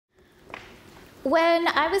When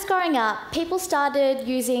I was growing up, people started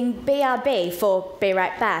using BRB for be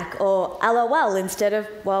right back, or LOL instead of,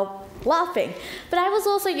 well, laughing. But I was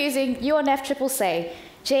also using UNFCCC,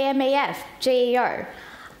 GMEF, GEO.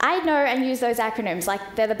 I know and use those acronyms like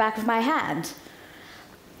they're the back of my hand.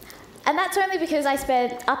 And that's only because I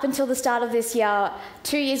spent, up until the start of this year,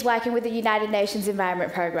 2 years working with the United Nations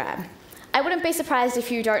Environment Programme. I wouldn't be surprised if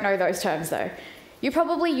you don't know those terms, though. You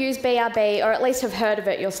probably use BRB, or at least have heard of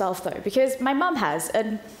it yourself, though, because my mum has,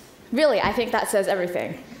 and really, I think that says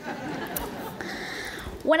everything.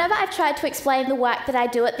 Whenever I've tried to explain the work that I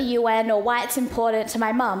do at the UN or why it's important to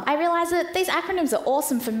my mum, I realise that these acronyms are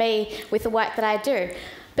awesome for me with the work that I do,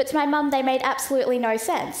 but to my mum, they made absolutely no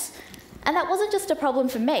sense. And that wasn't just a problem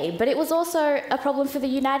for me, but it was also a problem for the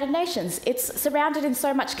United Nations. It's surrounded in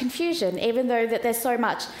so much confusion, even though that there's so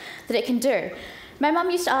much that it can do. My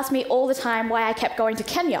mum used to ask me all the time why I kept going to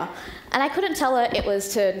Kenya, and I couldn't tell her it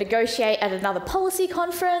was to negotiate at another policy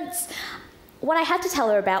conference. What I had to tell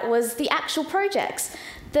her about was the actual projects,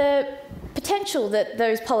 the potential that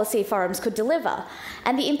those policy forums could deliver,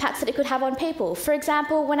 and the impacts that it could have on people. For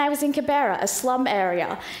example, when I was in Kibera, a slum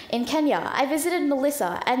area in Kenya, I visited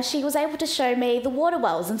Melissa, and she was able to show me the water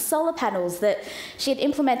wells and solar panels that she had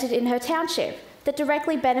implemented in her township that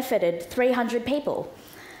directly benefited 300 people.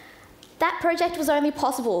 That project was only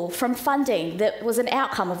possible from funding that was an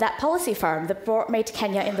outcome of that policy forum that brought me to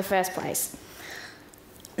Kenya in the first place.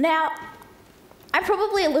 Now, I'm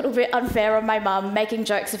probably a little bit unfair on my mum, making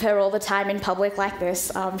jokes of her all the time in public like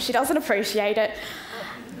this. She doesn't appreciate it.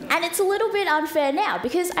 And it's a little bit unfair now,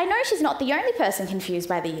 because I know she's not the only person confused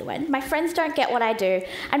by the UN. My friends don't get what I do,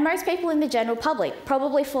 and most people in the general public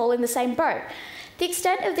probably fall in the same boat. The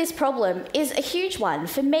extent of this problem is a huge one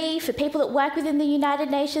for me, for people that work within the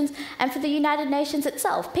United Nations, and for the United Nations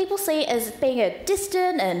itself. People see it as being a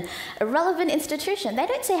distant and irrelevant institution. They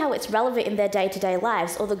don't see how it's relevant in their day-to-day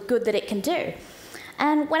lives or the good that it can do.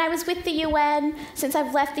 And when I was with the UN, since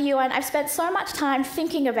I've left the UN, I've spent so much time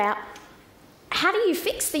thinking about how do you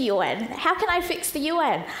fix the UN? How can I fix the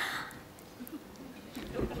UN?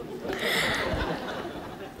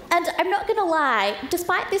 And I'm not going to lie,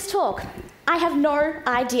 despite this talk, I have no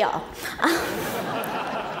idea.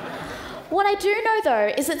 What I do know,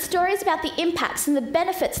 though, is that stories about the impacts and the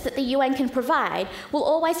benefits that the UN can provide will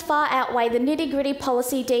always far outweigh the nitty-gritty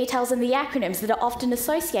policy details and the acronyms that are often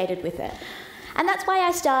associated with it. And that's why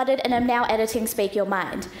I started and am now editing Speak Your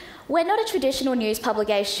Mind. We're not a traditional news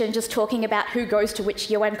publication just talking about who goes to which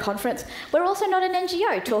UN conference. We're also not an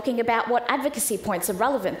NGO talking about what advocacy points are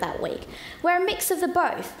relevant that week. We're a mix of the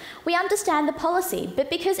both. We understand the policy, but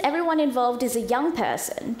because everyone involved is a young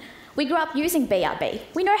person, we grew up using BRB.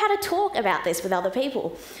 We know how to talk about this with other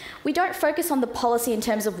people. We don't focus on the policy in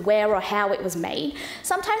terms of where or how it was made.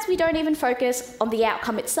 Sometimes we don't even focus on the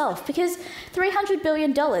outcome itself, because $300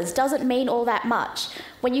 billion doesn't mean all that much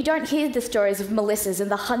when you don't hear the stories of Melissas and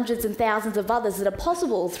the hundreds and thousands of others that are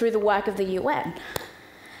possible through the work of the UN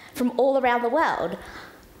from all around the world.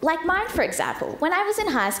 Like mine, for example. When I was in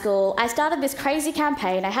high school, I started this crazy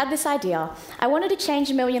campaign. I had this idea. I wanted to change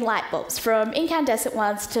 1 million light bulbs from incandescent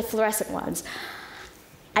ones to fluorescent ones.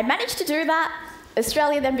 I managed to do that.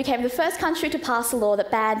 Australia then became the first country to pass a law that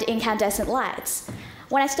banned incandescent lights.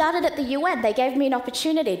 When I started at the UN, they gave me an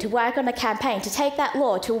opportunity to work on a campaign to take that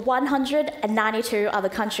law to 192 other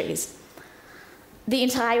countries. The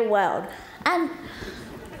entire world. And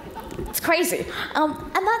it's crazy.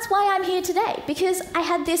 And that's why I'm here today, because I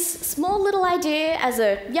had this small little idea as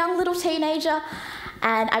a young little teenager,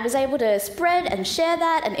 and I was able to spread and share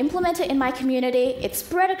that and implement it in my community. It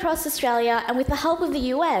spread across Australia, and with the help of the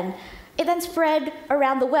UN, it then spread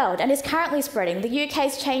around the world and is currently spreading. The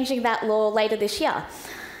UK's changing that law later this year.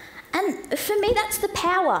 And for me, that's the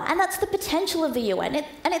power and that's the potential of the UN.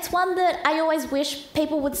 And it's one that I always wish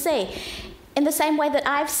people would see. In the same way that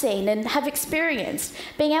I've seen and have experienced,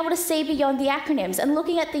 being able to see beyond the acronyms and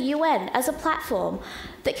looking at the UN as a platform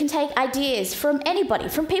that can take ideas from anybody,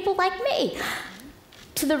 from people like me,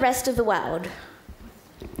 to the rest of the world.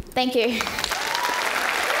 Thank you.